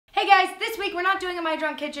guys, this week we're not doing a My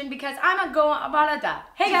Drunk Kitchen because I'm a go.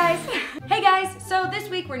 Hey guys, hey guys. So this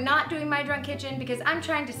week we're not doing My Drunk Kitchen because I'm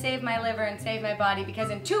trying to save my liver and save my body because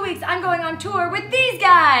in 2 weeks I'm going on tour with these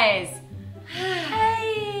guys.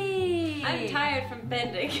 Hey. I'm tired from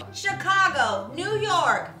bending. Chicago, New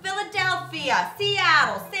York, Philadelphia,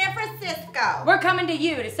 Seattle, San Francisco. We're coming to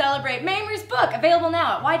you to celebrate Mamrie's book, available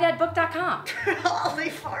now at whydadbook.com. Holy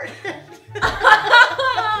farted.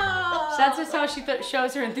 That's just how she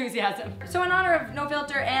shows her enthusiasm. So in honor of No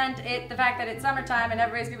Filter and the fact that it's summertime and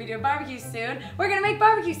everybody's gonna be doing barbecue soon, we're gonna make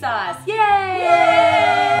barbecue sauce. Yay!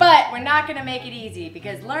 Yay! But we're not gonna make it easy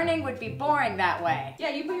because learning would be boring that way. Yeah,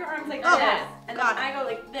 you put your arms like Oh, this, and then got it. I go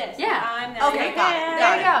like this. Yeah. I'm now Okay, like got that. it.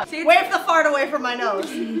 There you go. See, Wave the fart away from my nose.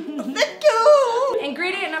 Thank you.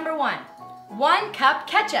 ingredient number 1, 1 cup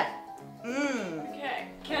ketchup. Mmm. Okay,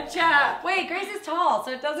 ketchup. Wait, Grace is tall,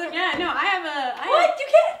 so it doesn't. Yeah, no, I have a. What? You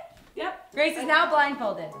can't. Yep. Grace is now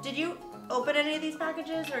blindfolded. Did you open any of these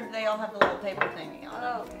packages or do they all have the little paper thingy on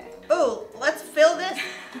them? Okay. Ooh, let's fill this.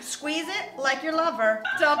 Squeeze it like your lover.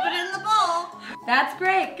 Dump it in the bowl. That's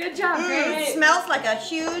great. Good job, Grace. Smells like a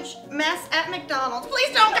huge mess at McDonald's.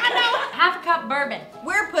 Please don't, God no. Half a cup bourbon.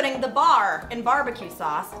 We're putting the bar in barbecue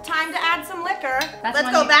sauce. Time to add some liquor. That's Let's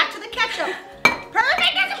when go you- back to the ketchup.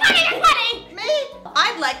 Perfect, that's funny, that's funny. Me?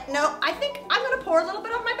 I think I'm gonna pour a little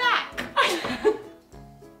bit on my back.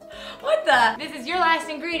 What the? This is your last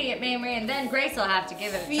ingredient, Mamrie, and then Grace will have to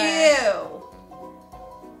give it a try. Phew.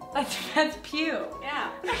 That's pew. Yeah.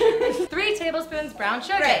 3 tablespoons brown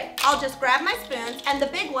sugar. Great, I'll just grab my spoons, and the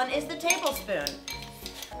big one is the tablespoon.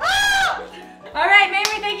 Ah! All right,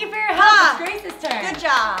 Mamrie, thank you for your help. Ah, It's Grace's turn. Good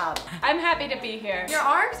job. I'm happy to be here. Your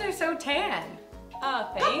arms are so tan. Oh,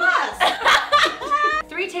 Plus. thanks.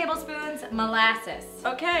 3 tablespoons molasses.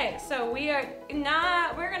 Okay, so we're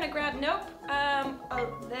gonna grab,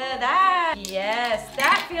 yes,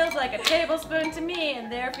 that feels like a tablespoon to me,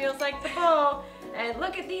 and there feels like the bowl, and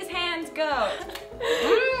look at these hands go.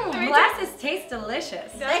 Molasses tastes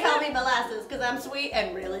delicious. They call me molasses because I'm sweet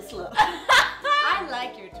and really slow. I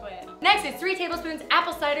like your twin. Next is 3 tablespoons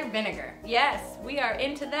apple cider vinegar. Yes, we are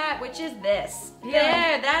into that, which is this.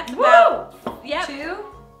 Yeah. There, that's Woo! about, yep. 2,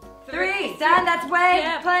 3. Done, that's way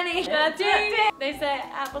Yeah. plenty. That's it. They say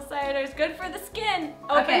apple cider is good for the skin.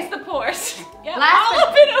 Opens Okay. the pores. Yep. Last All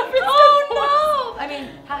of it opens the pores. Oh no! I mean,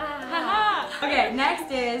 ha ha ha. Haha. Okay,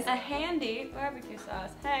 next is A handy barbecue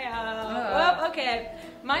sauce. Hey, Oh. whoop, okay.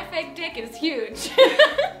 My fake dick is huge.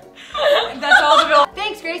 that's all the bill.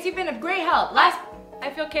 Thanks, Grace. You've been of great help. Last I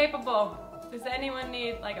feel capable. Does anyone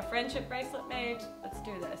need like a friendship bracelet made? Let's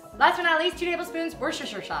do this. but not least, 2 tablespoons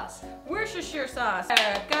Worcestershire sauce. Worcestershire sauce.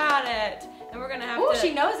 Got it. And we're gonna have Ooh, to.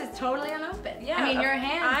 she knows it's totally unopened. Yeah. I mean, your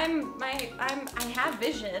hand. I have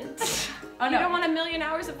vision. Oh You no. don't want a million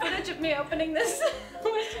hours of footage of me opening this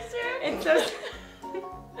Worcestershire? It's so.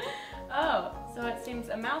 Oh, so it seems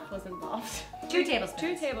a mouth was involved. 2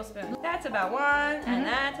 tablespoons. 2 tablespoons. That's about 1, and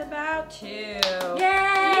that's about 2. Yay!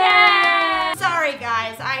 Yay! Sorry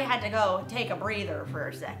guys, I had to go take a breather for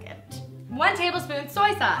a second. 1 tablespoon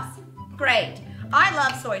soy sauce. Great. I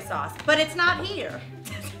love soy sauce, but it's not here.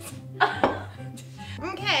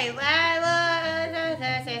 Okay,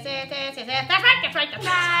 that's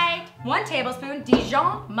right. 1 tablespoon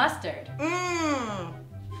Dijon mustard. Mmm.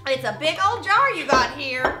 It's a big old jar you got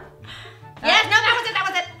here. Yes, no, that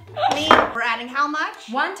was it. Me, we're adding how much?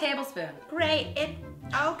 1 tablespoon. Great,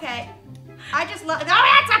 okay. I just love,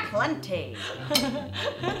 that's a plenty.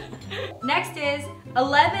 Next is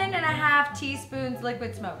 11.5 teaspoons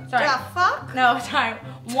liquid smoke. Sorry. The fuck? No, sorry.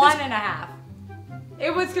 1.5.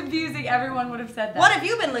 It was confusing. Everyone would have said that. What have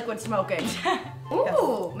you been liquid smoking?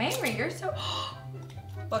 Ooh, Mamrie, you're so.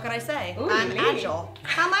 What can I say? Ooh, I'm lady. agile.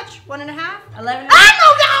 How much? 1.5? 11.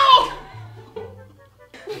 Ah, no,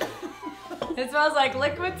 no! It smells like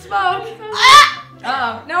liquid smoke. Ah!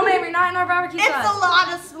 Uh oh. No, Mamrie, not in our barbecue It's sauce. a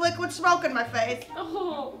lot of liquid smoke in my face.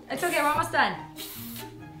 Oh, It's okay. We're almost done.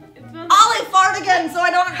 it smells Ollie, fart again so I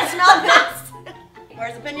don't have to smell this.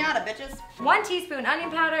 Where's the pinata, bitches? 1 teaspoon onion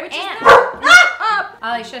powder and. Ah!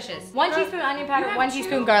 Ollie shushes. 1 teaspoon onion powder, have 1 2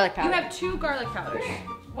 teaspoon garlic powder. You have 2 garlic powders.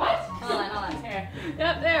 What? Hold on. Here.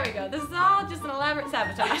 Yep, there we go. This is all just an elaborate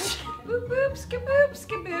sabotage. Boop boop, skip boop,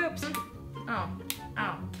 skip boops. Oh.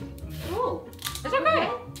 Ooh. It's okay.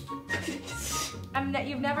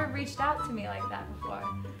 You've never reached out to me like that before.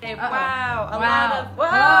 Okay, Uh-oh. wow, a Wow. lot of,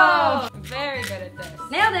 whoa. Whoa. Very good at this.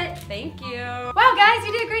 Nailed it. Thank you. Wow, guys,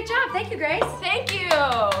 you did a great job. Thank you, Grace. Thank you.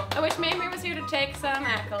 I wish Mamrie was here to take some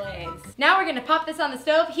accolades. Now we're gonna pop this on the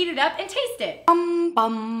stove, heat it up, and taste it. Bum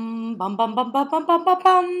bum bum bum bum bum bum bum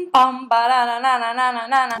bum bum ba da na na na na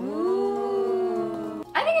na na. Ooh.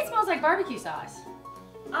 I think it smells like barbecue sauce.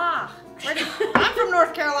 Ah. I'm from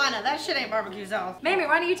North Carolina. That shit ain't barbecue sauce. Mamrie,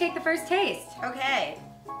 why don't you take the first taste? Okay.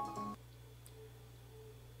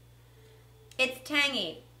 It's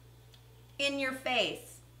tangy. In your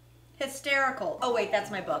face. Hysterical. Oh wait, that's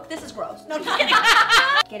my book. This is gross. No, just kidding.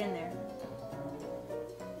 Get in there.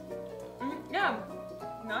 Yeah,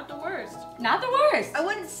 not the worst. Not the worst. I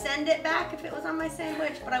wouldn't send it back if it was on my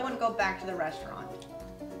sandwich, but I wouldn't go back to the restaurant.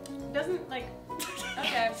 Doesn't like,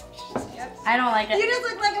 okay. Yep. I don't like You it. just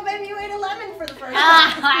look like a baby who ate a lemon for the first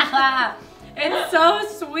time. It's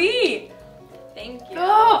so sweet. Thank you.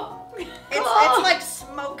 Oh. It's like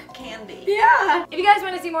smoke candy. Yeah. If you guys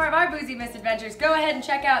want to see more of our boozy misadventures, go ahead and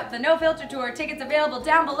check out the No Filter Tour. Tickets available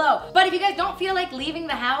down below. But if you guys don't feel like leaving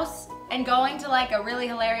the house and going to like a really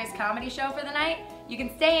hilarious comedy show for the night, you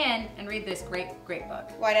can stay in and read this great book.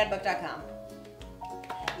 WhiteAdBook.com.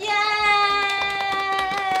 Yay!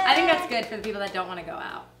 I think that's good for the people that don't want to go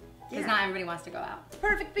out. Because Yeah. not everybody wants to go out.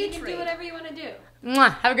 Perfect You beach can read. do whatever you want to do.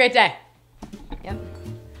 Mwah. Have a great day. Yep.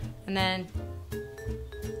 And then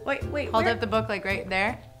Wait. hold up the book like right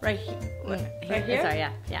there. Right here. Here? here? Sorry,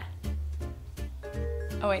 yeah.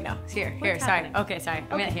 Oh wait, no. It's here. Here, What's sorry. happening? Okay, sorry.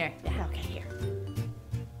 I meant here. Yeah, okay, here.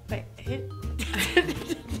 Wait,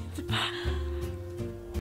 hit.